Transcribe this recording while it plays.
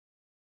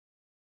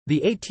The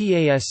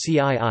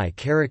ATASCII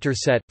character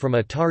set, from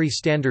Atari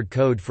Standard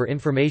Code for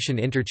Information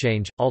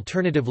Interchange,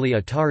 alternatively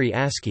Atari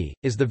ASCII,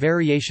 is the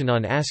variation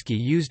on ASCII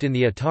used in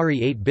the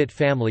Atari 8-bit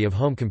family of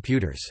home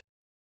computers.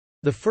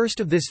 The first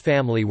of this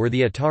family were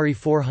the Atari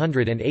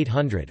 400 and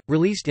 800,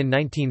 released in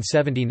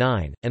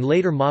 1979, and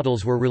later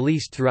models were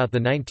released throughout the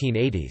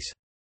 1980s.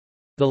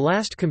 The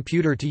last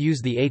computer to use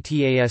the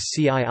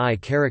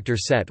ATASCII character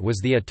set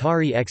was the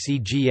Atari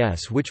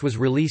XEGS, which was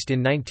released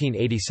in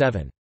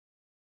 1987.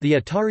 The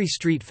Atari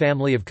ST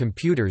family of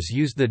computers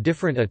used the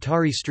different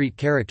Atari ST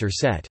character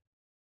set.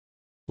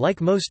 Like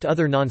most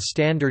other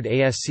non-standard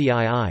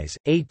ASCIIs,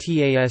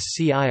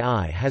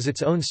 ATASCII has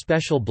its own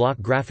special block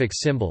graphics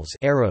symbols,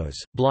 arrows,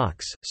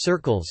 blocks,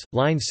 circles,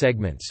 line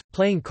segments,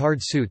 playing card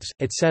suits,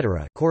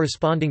 etc.,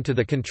 corresponding to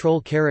the control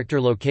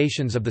character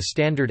locations of the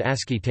standard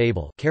ASCII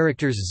table,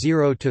 characters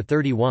 0 to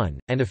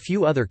 31, and a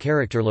few other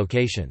character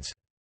locations.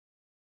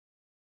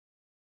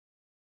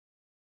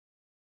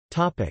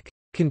 Topic: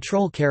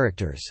 Control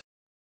characters.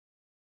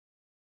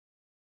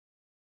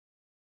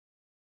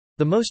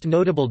 The most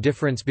notable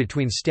difference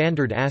between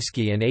standard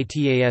ASCII and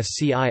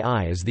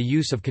ATASCII is the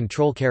use of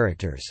control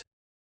characters.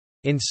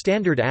 In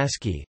standard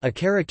ASCII, a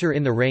character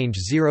in the range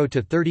 0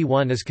 to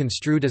 31 is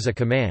construed as a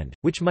command,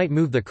 which might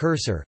move the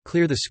cursor,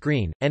 clear the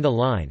screen, end a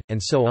line, and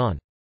so on.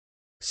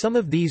 Some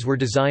of these were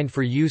designed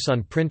for use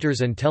on printers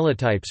and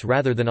teletypes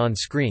rather than on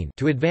screen,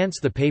 to advance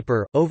the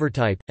paper,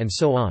 overtype, and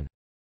so on.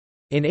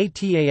 In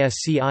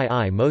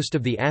ATASCII, most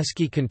of the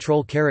ASCII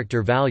control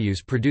character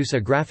values produce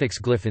a graphics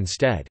glyph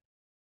instead.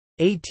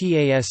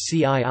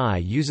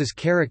 ATASCII uses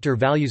character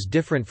values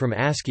different from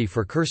ASCII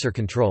for cursor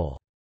control.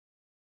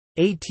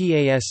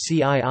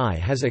 ATASCII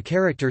has a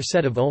character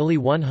set of only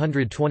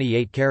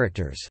 128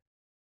 characters.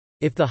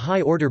 If the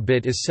high-order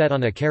bit is set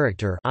on a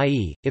character,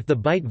 i.e., if the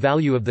byte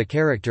value of the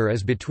character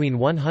is between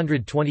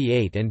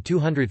 128 and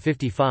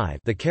 255,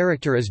 the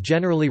character is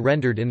generally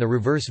rendered in the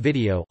reverse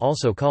video,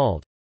 also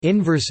called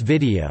inverse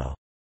video,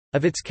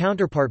 of its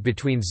counterpart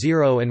between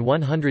 0 and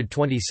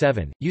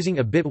 127, using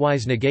a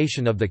bitwise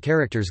negation of the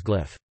character's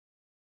glyph.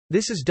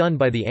 This is done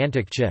by the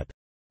ANTIC chip.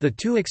 The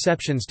two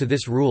exceptions to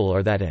this rule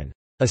are that an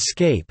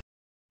escape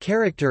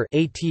character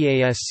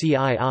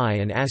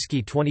ATASCII and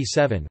ASCII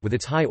 27 with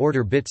its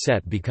high-order bit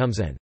set becomes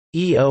an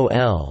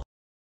EOL,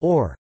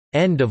 or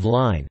end of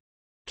line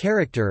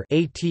character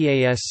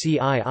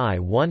ATASCII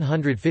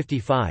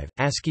 155,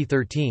 ASCII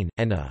 13,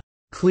 and a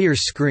clear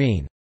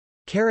screen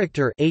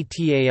character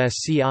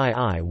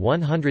ATASCII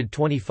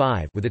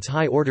 125 with its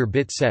high-order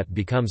bit set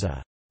becomes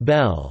a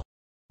bell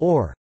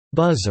or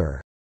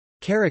buzzer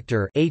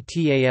character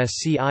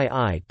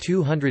ATASCII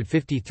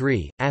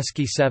 253,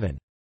 ASCII 7.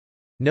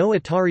 No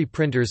Atari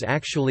printers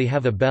actually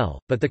have a bell,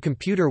 but the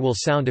computer will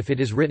sound if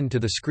it is written to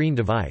the screen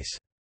device.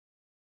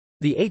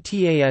 The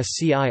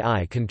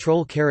ATASCII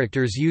control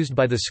characters used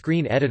by the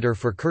screen editor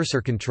for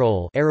cursor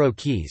control, arrow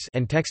keys,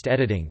 and text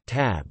editing,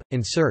 tab,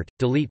 insert,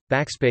 delete,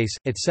 backspace,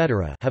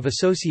 etc., have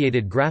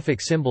associated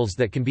graphic symbols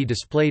that can be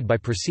displayed by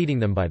preceding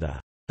them by the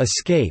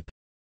escape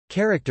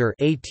character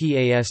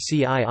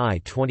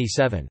ATASCII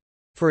 27.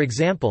 For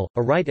example,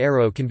 a right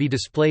arrow can be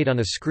displayed on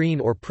a screen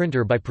or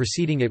printer by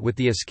preceding it with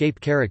the escape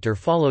character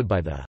followed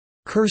by the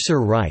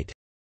cursor right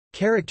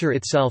character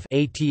itself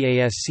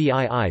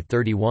ATASCII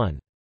 31.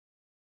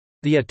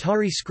 The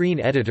Atari screen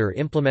editor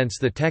implements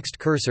the text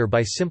cursor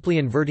by simply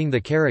inverting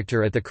the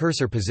character at the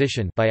cursor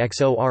position by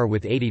XOR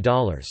with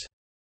 $80.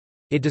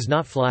 It does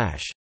not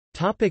flash.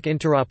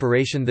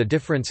 Interoperation. The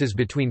differences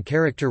between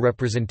character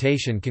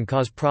representation can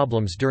cause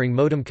problems during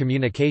modem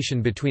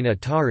communication between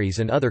Ataris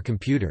and other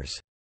computers.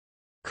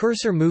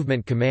 Cursor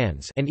movement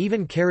commands and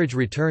even carriage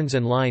returns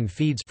and line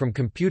feeds from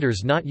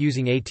computers not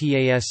using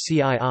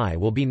ATASCII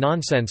will be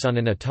nonsense on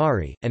an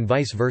Atari, and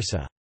vice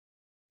versa.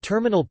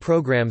 Terminal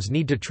programs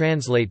need to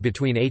translate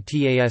between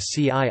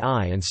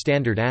ATASCII and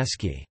standard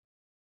ASCII.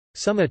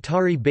 Some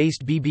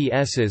Atari-based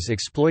BBSs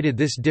exploited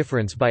this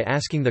difference by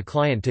asking the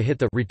client to hit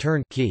the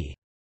return key.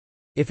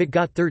 If it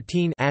got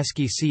 13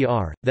 ASCII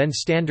CR, then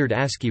standard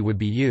ASCII would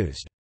be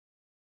used.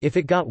 If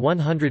it got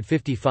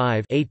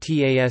 155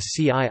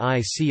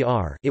 ATASCII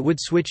CR, it would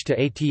switch to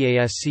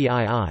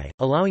ATASCII,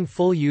 allowing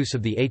full use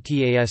of the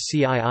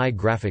ATASCII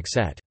graphic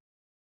set.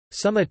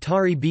 Some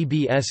Atari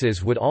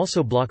BBSs would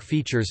also block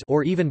features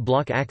or even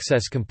block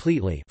access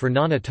completely for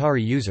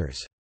non-Atari users.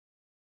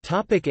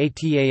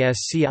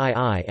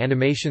 ATASCII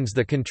animations.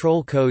 The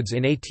control codes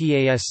in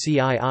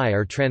ATASCII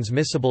are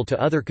transmissible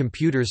to other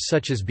computers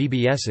such as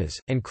BBSs,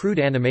 and crude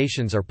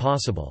animations are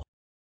possible.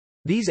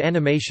 These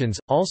animations,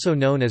 also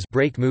known as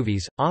break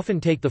movies, often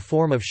take the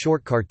form of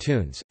short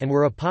cartoons, and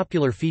were a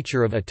popular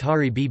feature of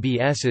Atari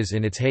BBSs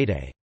in its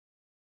heyday.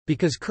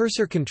 Because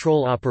cursor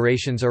control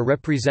operations are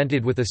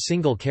represented with a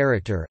single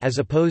character as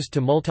opposed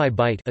to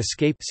multi-byte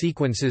escape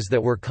sequences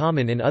that were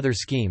common in other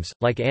schemes,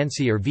 like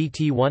ANSI or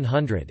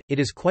VT100, it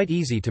is quite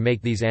easy to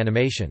make these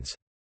animations.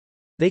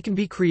 They can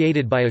be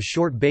created by a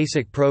short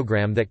basic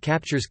program that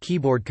captures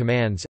keyboard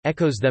commands,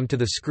 echoes them to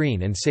the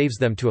screen and saves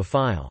them to a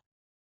file.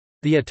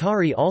 The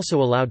Atari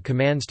also allowed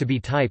commands to be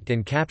typed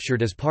and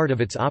captured as part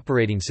of its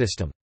operating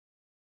system.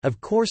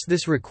 Of course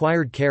this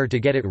required care to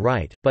get it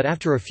right, but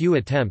after a few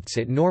attempts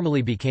it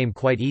normally became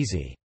quite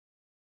easy.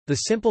 The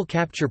simple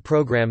capture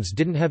programs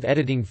didn't have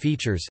editing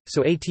features,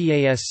 so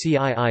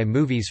ATASCII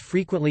movies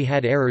frequently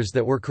had errors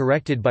that were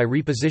corrected by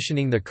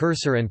repositioning the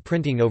cursor and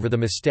printing over the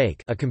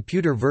mistake, a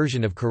computer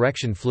version of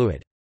correction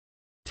fluid.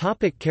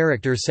 Topic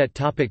character set.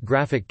 Topic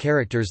graphic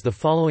characters. The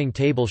following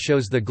table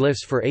shows the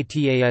glyphs for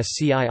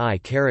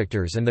ATASCII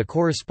characters and the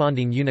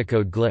corresponding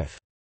Unicode glyph.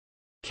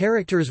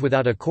 Characters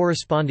without a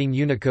corresponding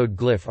Unicode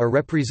glyph are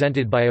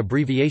represented by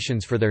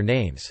abbreviations for their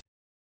names.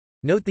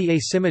 Note the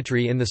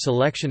asymmetry in the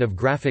selection of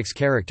graphics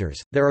characters.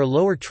 There are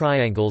lower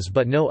triangles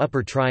but no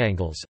upper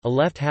triangles, a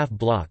left half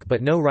block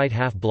but no right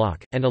half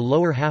block, and a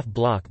lower half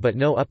block but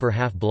no upper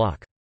half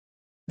block.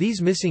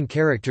 These missing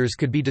characters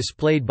could be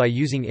displayed by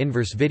using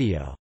inverse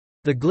video.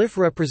 The glyph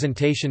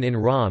representation in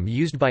ROM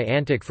used by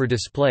ANTIC for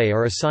display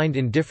are assigned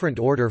in different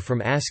order from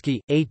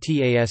ASCII,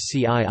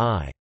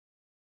 ATASCII.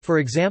 For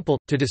example,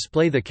 to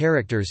display the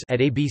characters at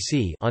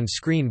ABC on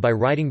screen by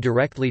writing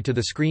directly to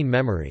the screen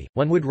memory,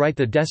 one would write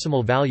the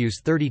decimal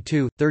values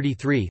 32,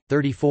 33,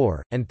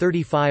 34, and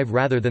 35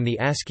 rather than the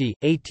ASCII,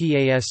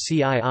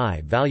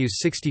 ATASCII values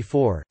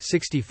 64,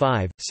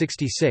 65,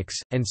 66,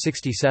 and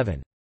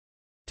 67.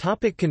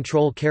 Topic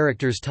control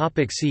characters.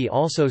 Topic see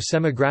also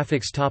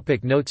Semigraphics.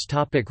 Topic notes.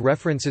 Topic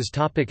references.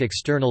 Topic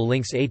external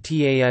links.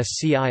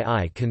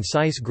 ATASCII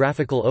concise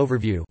graphical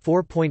overview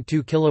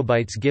 4.2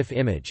 kilobytes GIF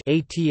image.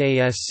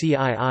 ATASCII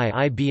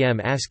IBM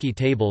ASCII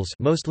tables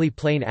mostly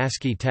plain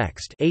ASCII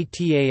text.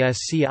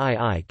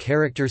 ATASCII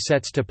character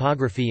sets.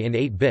 Typography in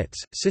 8 bits.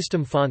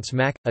 System fonts.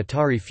 Mac,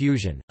 Atari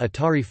Fusion,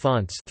 Atari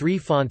fonts. 3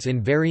 fonts in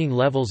varying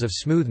levels of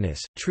smoothness.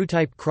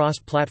 TrueType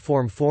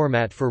cross-platform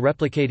format for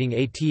replicating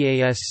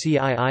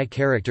ATASCII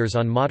characters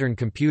on modern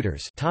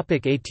computers.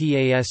 Topic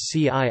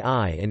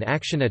ATASCII in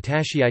action.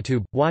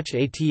 ATASCII. Watch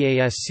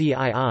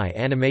ATASCII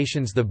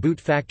animations. The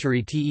Boot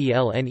Factory.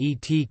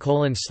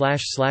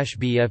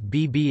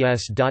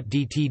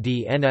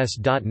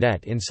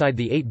 telnet/bfbbs.dtdns.net inside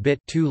the 8-bit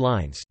 2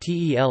 lines.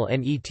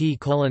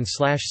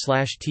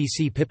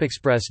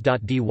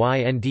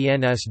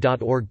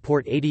 telnet://tcpipexpress.dynDNS.org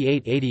port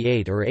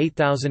 8888 or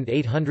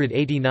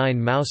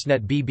 8889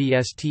 MouseNet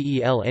BBS.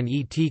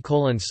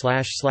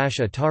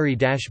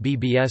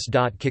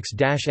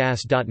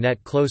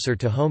 telnet://atari-bbs.kix-ass.net closer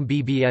to home.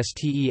 BBS.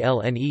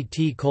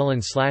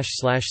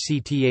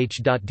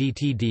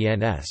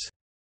 telnet://cth.dtdns.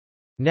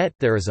 Net.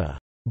 There is a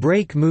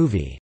break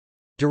movie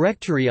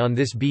directory on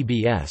this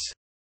BBS.